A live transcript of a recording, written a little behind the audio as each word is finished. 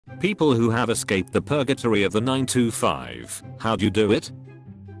People who have escaped the purgatory of the 9 to 5. How'd you do it?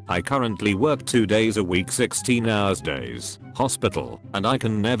 I currently work 2 days a week, 16 hours days, hospital, and I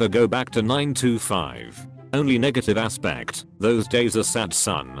can never go back to 9 to 5. Only negative aspect, those days are sad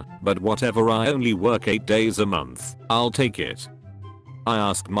son, but whatever, I only work 8 days a month, I'll take it. I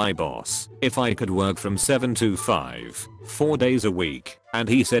asked my boss if I could work from 7 to 5, 4 days a week, and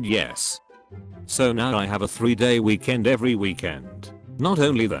he said yes. So now I have a 3-day weekend every weekend. Not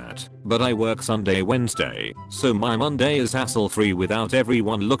only that, but I work Sunday, Wednesday, so my Monday is hassle free without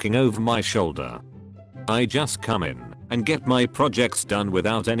everyone looking over my shoulder. I just come in and get my projects done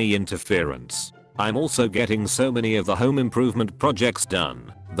without any interference. I'm also getting so many of the home improvement projects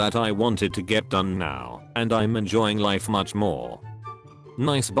done that I wanted to get done now, and I'm enjoying life much more.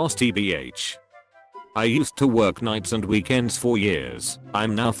 Nice boss tbh. I used to work nights and weekends for years.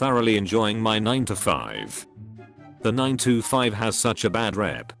 I'm now thoroughly enjoying my 9 to 5. The 9 to 5 has such a bad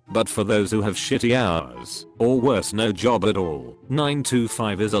rep, but for those who have shitty hours, or worse, no job at all, 9 to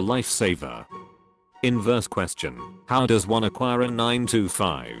 5 is a lifesaver. Inverse question. How does one acquire a 9 to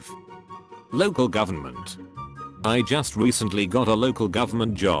 5? Local government. I just recently got a local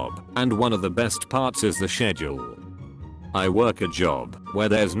government job, and one of the best parts is the schedule. I work a job where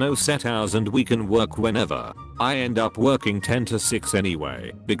there's no set hours and we can work whenever. I end up working 10 to 6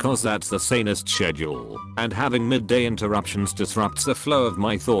 anyway, because that's the sanest schedule, and having midday interruptions disrupts the flow of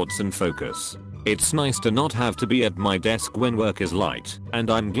my thoughts and focus. It's nice to not have to be at my desk when work is light,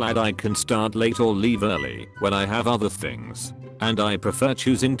 and I'm glad I can start late or leave early when I have other things. And I prefer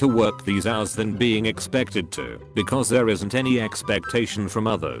choosing to work these hours than being expected to, because there isn't any expectation from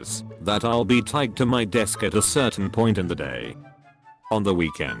others that I'll be tied to my desk at a certain point in the day. On the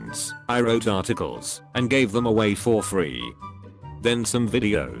weekends, I wrote articles and gave them away for free. Then some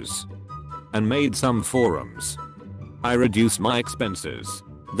videos. And made some forums. I reduced my expenses.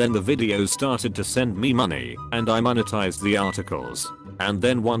 Then the videos started to send me money, and I monetized the articles. And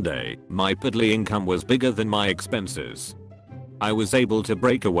then one day, my piddly income was bigger than my expenses. I was able to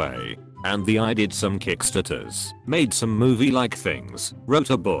break away, and I did some Kickstarters, made some movie-like things,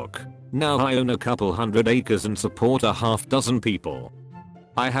 wrote a book. Now I own a couple hundred acres and support a half dozen people.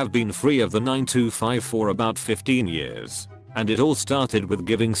 I have been free of the 9 to 5 for about 15 years, and it all started with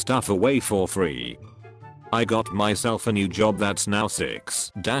giving stuff away for free. I got myself a new job that's now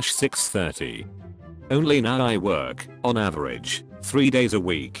 6-6:30. Only now I work, on average, 3 days a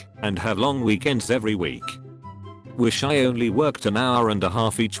week, and have long weekends every week. Wish I only worked an hour and a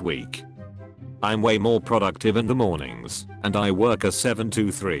half each week. I'm way more productive in the mornings, and I work a 7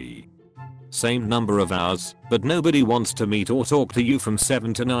 to 3. Same number of hours, but nobody wants to meet or talk to you from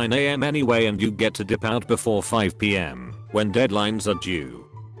 7 to 9 AM anyway, and you get to dip out before 5 PM when deadlines are due.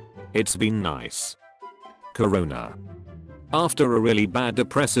 It's been nice. Corona. After a really bad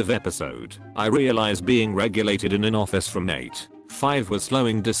depressive episode, I realized being regulated in an office from 8-5 was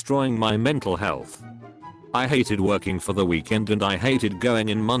destroying my mental health. I hated working for the weekend, and I hated going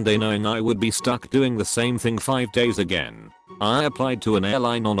in Monday knowing I would be stuck doing the same thing 5 days again. I applied to an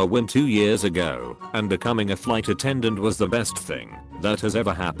airline on a whim 2 years ago, and becoming a flight attendant was the best thing that has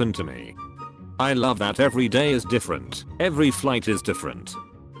ever happened to me. I love that every day is different, every flight is different.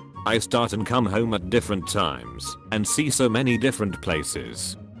 I start and come home at different times, and see so many different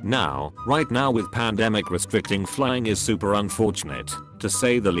places. Right now with pandemic restricting flying is super unfortunate, to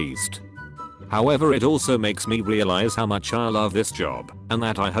say the least. However, it also makes me realize how much I love this job, and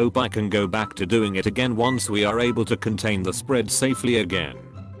that I hope I can go back to doing it again once we are able to contain the spread safely again.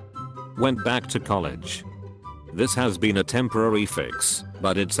 Went back to college. This has been a temporary fix,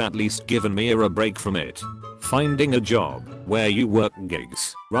 but it's at least given me a break from it. Finding a job where you work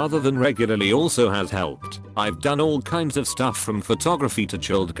gigs rather than regularly also has helped. I've done all kinds of stuff from photography to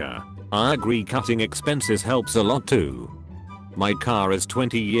childcare. I agree cutting expenses helps a lot too. My car is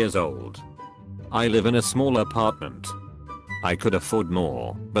 20 years old. I live in a small apartment. I could afford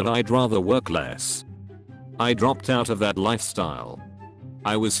more, but I'd rather work less. I dropped out of that lifestyle.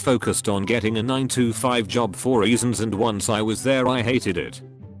 I was focused on getting a 9 to 5 job for reasons, and once I was there I hated it.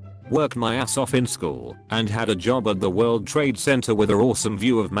 Worked my ass off in school, and had a job at the World Trade Center with an awesome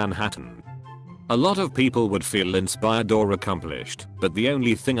view of Manhattan. A lot of people would feel inspired or accomplished, but the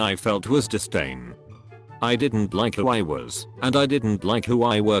only thing I felt was disdain. I didn't like who I was, and I didn't like who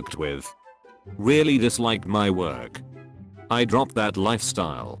I worked with. Really disliked my work. I dropped that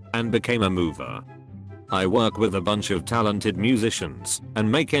lifestyle and became a mover. I work with a bunch of talented musicians and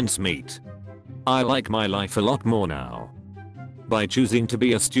make ends meet. I like my life a lot more now. By choosing to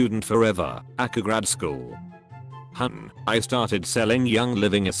be a student forever, at a grad school. I started selling Young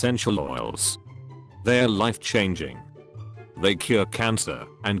Living essential oils. They're life changing. They cure cancer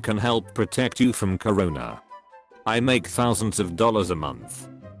and can help protect you from corona. I make thousands of dollars a month.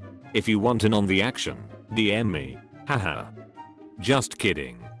 If you want in on the action, DM me. Haha. Just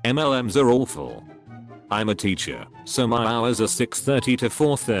kidding. MLMs are awful. I'm a teacher, so my hours are 6:30 to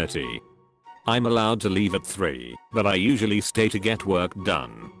 4:30. I'm allowed to leave at 3, but I usually stay to get work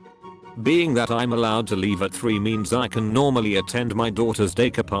done. Being that I'm allowed to leave at 3 means I can normally attend my daughter's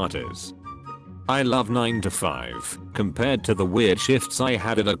daycare parties. I love 9 to 5 compared to the weird shifts I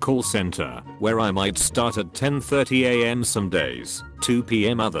had at a call center where I might start at 10:30 am some days, 2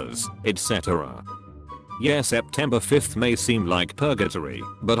 pm others, etc. Yeah, September 5th may seem like purgatory,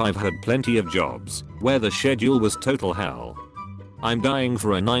 but I've had plenty of jobs where the schedule was total hell. I'm dying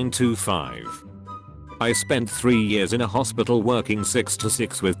for a 9 to 5. I spent 3 years in a hospital working 6 to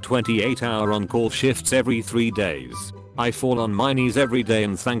 6 with 28-hour on-call shifts every 3 days. I fall on my knees every day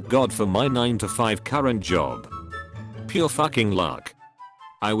and thank God for my 9 to 5 current job. Pure fucking luck.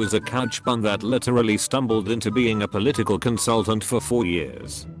 I was a couch bum that literally stumbled into being a political consultant for 4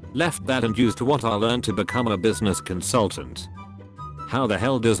 years. Left that and used what I learned to become a business consultant. How the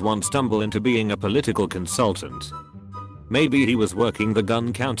hell does one stumble into being a political consultant? Maybe he was working the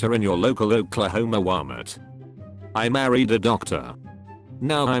gun counter in your local Oklahoma Walmart. I married a doctor.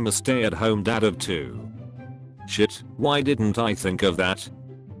 Now I'm a stay-at-home dad of 2. Shit, why didn't I think of that?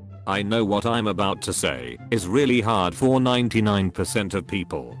 I know what I'm about to say is really hard for 99% of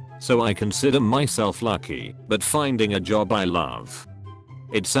people, so I consider myself lucky, but finding a job I love.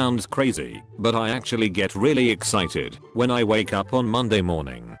 It sounds crazy, but I actually get really excited when I wake up on Monday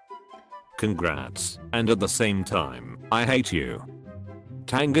morning. Congrats, and at the same time, I hate you.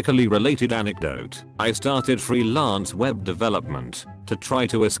 Tangentially related anecdote, I started freelance web development to try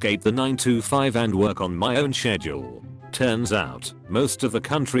to escape the 9 to 5 and work on my own schedule. Turns out, most of the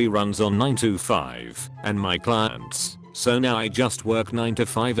country runs on 9 to 5, and my clients, so now I just work 9 to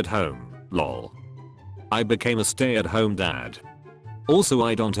 5 at home, lol. I became a stay-at-home dad. Also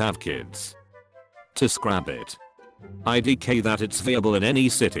I don't have kids. To scrap it. IDK that it's viable in any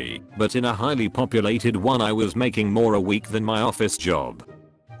city, but in a highly populated one I was making more a week than my office job.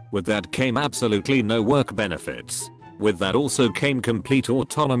 With that came absolutely no work benefits. With that also came complete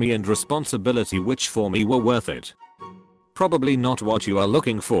autonomy and responsibility which for me were worth it. Probably not what you are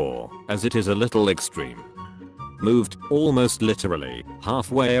looking for, as it is a little extreme. Moved, almost literally,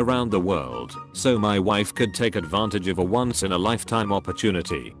 halfway around the world, so my wife could take advantage of a once-in-a-lifetime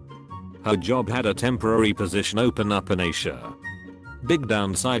opportunity. Her job had a temporary position open up in Asia. Big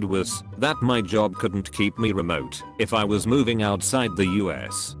downside was that my job couldn't keep me remote if I was moving outside the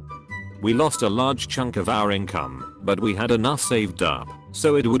US. We lost a large chunk of our income, but we had enough saved up,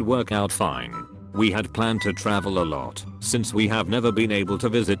 so it would work out fine. We had planned to travel a lot, since we have never been able to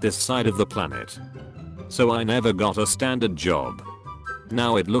visit this side of the planet. So I never got a standard job.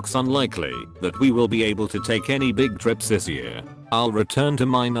 Now it looks unlikely that we will be able to take any big trips this year. I'll return to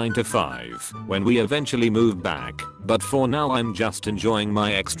my 9 to 5 when we eventually move back, but for now I'm just enjoying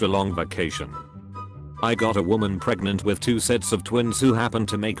my extra long vacation. I got a woman pregnant with 2 sets of twins who happen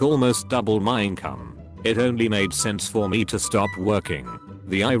to make almost double my income. It only made sense for me to stop working.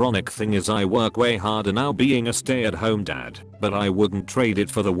 The ironic thing is I work way harder now being a stay-at-home dad, but I wouldn't trade it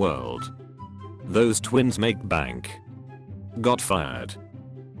for the world. Those twins make bank. Got fired.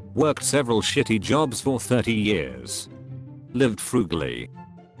 Worked several shitty jobs for 30 years. Lived frugally.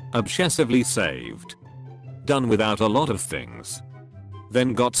 Obsessively saved. Done without a lot of things.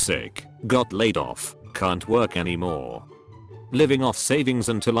 Then got sick, got laid off, can't work anymore. Living off savings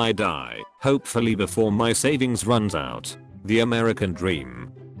until I die, hopefully before my savings runs out. The American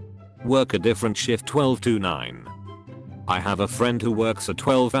dream. Work a different shift 12 to 9. I have a friend who works a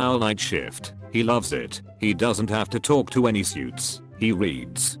 12-hour night shift. He loves it. He doesn't have to talk to any suits. He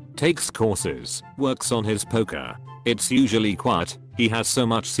reads, takes courses, works on his poker. It's usually quiet. He has so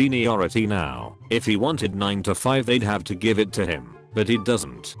much seniority now. If he wanted 9 to 5 they'd have to give it to him, but he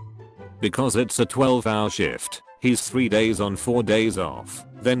doesn't. Because it's a 12-hour shift, he's 3 days on 4 days off,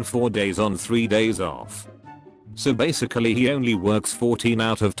 then 4 days on 3 days off. So basically he only works 14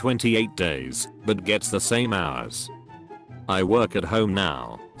 out of 28 days, but gets the same hours. I work at home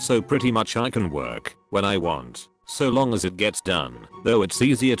now, so pretty much I can work when I want, so long as it gets done, though it's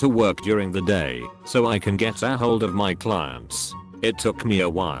easier to work during the day, so I can get a hold of my clients. It took me a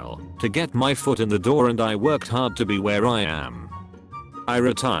while to get my foot in the door and I worked hard to be where I am. I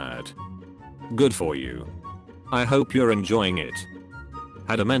retired. Good for you. I hope you're enjoying it.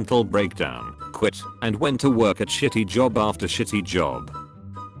 Had a mental breakdown, quit, and went to work at shitty job after shitty job.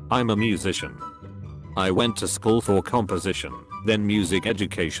 I'm a musician. I went to school for composition, then music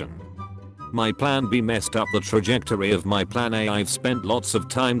education. My plan B messed up the trajectory of my plan A. I've spent lots of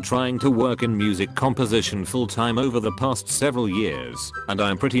time trying to work in music composition full time over the past several years, and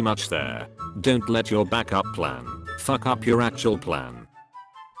I'm pretty much there. Don't let your backup plan fuck up your actual plan.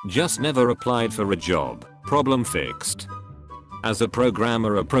 Just never applied for a job. Problem fixed. As a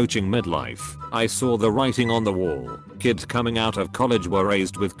programmer approaching midlife, I saw the writing on the wall. Kids coming out of college were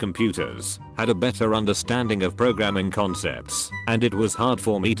raised with computers, had a better understanding of programming concepts, and it was hard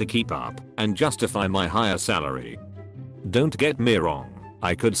for me to keep up and justify my higher salary. Don't get me wrong,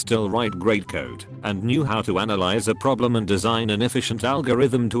 I could still write great code and knew how to analyze a problem and design an efficient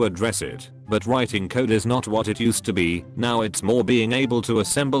algorithm to address it, but writing code is not what it used to be. Now it's more being able to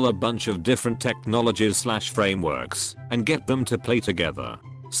assemble a bunch of different technologies/frameworks and get them to play together.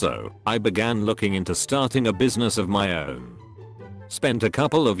 So, I began looking into starting a business of my own. Spent a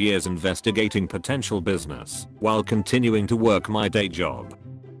couple of years investigating potential business while continuing to work my day job.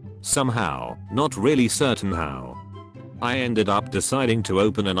 Somehow, not really certain how, I ended up deciding to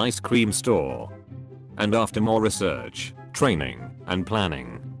open an ice cream store. And after more research, training, and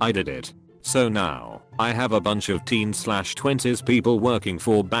planning, I did it. So now, I have a bunch of teen/20s people working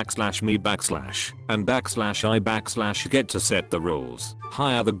for /me/ and /I/ get to set the rules,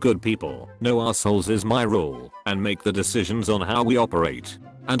 hire the good people, no assholes is my rule, and make the decisions on how we operate.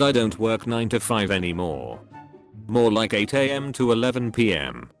 And I don't work 9 to 5 anymore. More like 8 AM to 11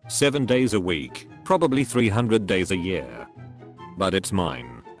 PM, 7 days a week, probably 300 days a year. But it's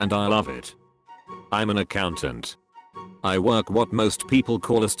mine, and I love it. I'm an accountant. I work what most people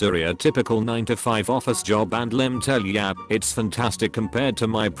call a stereotypical 9 to 5 office job, and lem tell ya, it's fantastic compared to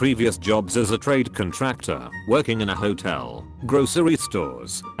my previous jobs as a trade contractor, working in a hotel, grocery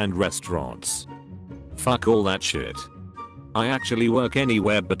stores, and restaurants. Fuck all that shit. I actually work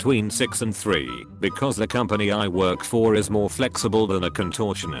anywhere between 6 and 3 because the company I work for is more flexible than a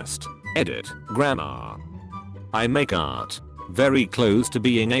contortionist. Edit, grammar. I make art. Very close to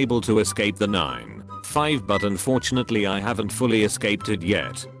being able to escape the 9/5, but unfortunately I haven't fully escaped it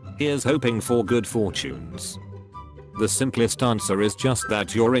yet. Here's hoping for good fortunes. The simplest answer is just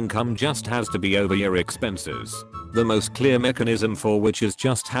that your income just has to be over your expenses. The most clear mechanism for which is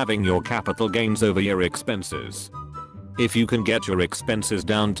just having your capital gains over your expenses. If you can get your expenses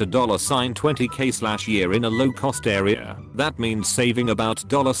down to $20k/year in a low cost area, that means saving about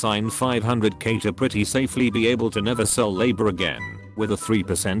 $500k to pretty safely be able to never sell labor again, with a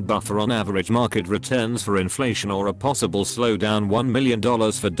 3% buffer on average market returns for inflation or a possible slowdown $1 million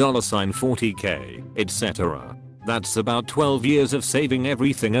for $40k, etc. That's about 12 years of saving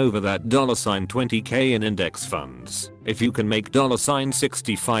everything over that $20k in index funds. If you can make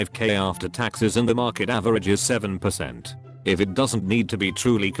 $65k after taxes and the market average is 7%. If it doesn't need to be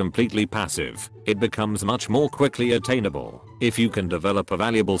truly completely passive, it becomes much more quickly attainable. If you can develop a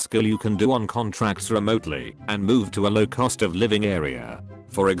valuable skill you can do on contracts remotely and move to a low cost of living area.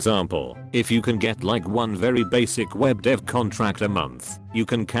 For example, if you can get like one very basic web dev contract a month, you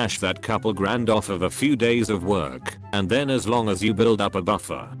can cash that couple grand off of a few days of work, and then as long as you build up a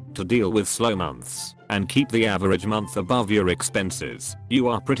buffer to deal with slow months and keep the average month above your expenses, you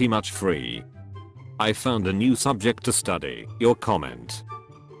are pretty much free. I found a new subject to study. Your comment.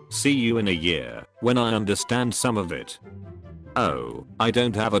 See you in a year when I understand some of it. Oh, I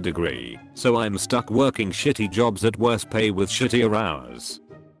don't have a degree, so I'm stuck working shitty jobs at worse pay with shittier hours.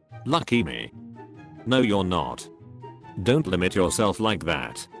 Lucky me. No, you're not. Don't limit yourself like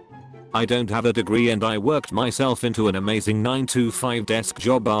that. I don't have a degree and I worked myself into an amazing 9 to 5 desk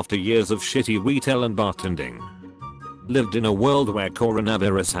job after years of shitty retail and bartending. Lived in a world where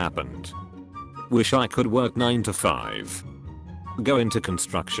coronavirus happened. Wish I could work 9 to 5. Go into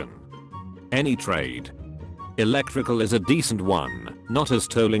construction. Any trade. Electrical is a decent one, not as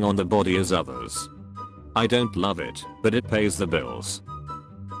tolling on the body as others. I don't love it, but it pays the bills.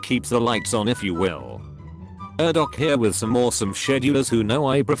 Keep the lights on if you will. Erdoc here with some awesome schedulers who know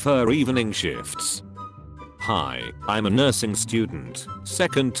I prefer evening shifts. Hi, I'm a nursing student.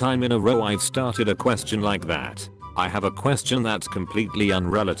 Second time in a row I've started a question like that. I have a question that's completely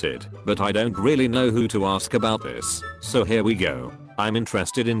unrelated, but I don't really know who to ask about this, so here we go. I'm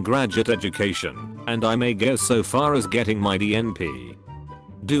interested in graduate education, and I may go so far as getting my DNP.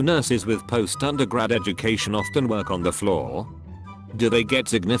 Do nurses with post-undergrad education often work on the floor? Do they get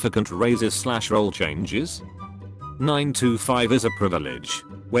significant raises/role changes? 9 to 5 is a privilege.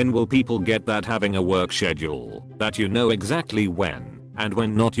 When will people get that? Having a work schedule that you know exactly when and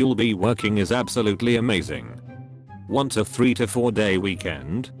when not you'll be working is absolutely amazing. Want a 3 to 4 day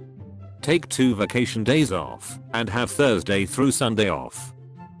weekend? Take 2 vacation days off and have Thursday through Sunday off.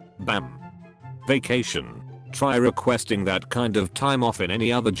 Bam. Vacation. Try requesting that kind of time off in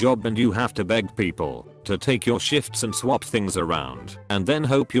any other job and you have to beg people to take your shifts and swap things around and then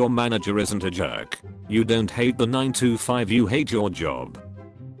hope your manager isn't a jerk. You don't hate the 9 to 5, you hate your job.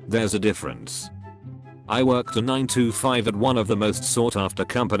 There's a difference. I worked a 9 to 5 at one of the most sought after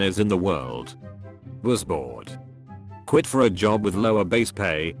companies in the world. Was bored. Quit for a job with lower base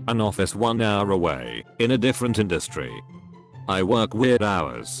pay, an office 1 hour away, in a different industry. I work weird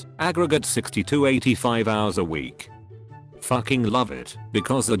hours, aggregate 60 to 85 hours a week. Fucking love it,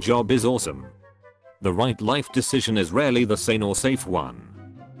 because the job is awesome. The right life decision is rarely the sane or safe one.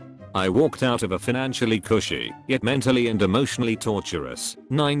 I walked out of a financially cushy, yet mentally and emotionally torturous,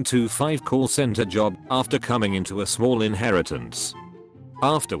 9 to 5 call center job after coming into a small inheritance.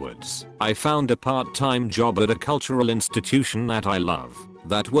 Afterwards, I found a part-time job at a cultural institution that I love,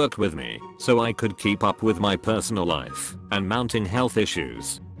 that worked with me, so I could keep up with my personal life and mounting health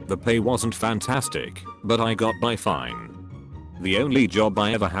issues. The pay wasn't fantastic, but I got by fine. The only job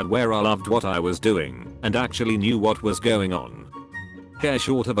I ever had where I loved what I was doing and actually knew what was going on. Hair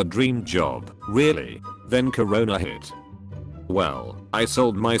short of a dream job, really. Then Corona hit. Well, I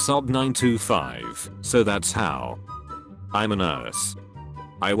sold my sob 9 to 5, so that's how. I'm a nurse.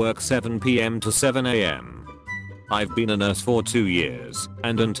 I work 7 PM to 7 AM. I've been a nurse for 2 years,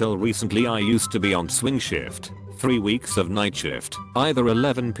 and until recently I used to be on swing shift, 3 weeks of night shift, either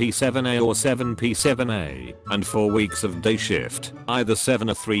 11p7a or 7p7a, and 4 weeks of day shift, either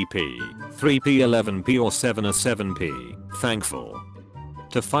 7a 3p, 3p 11p or 7a 7p, thankful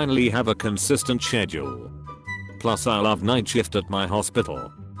to finally have a consistent schedule. Plus I love night shift at my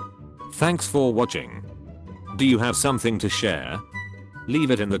hospital. Thanks for watching. Do you have something to share?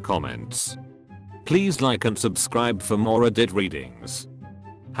 Leave it in the comments. Please like and subscribe for more Reddit readings.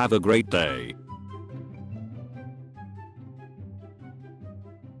 Have a great day.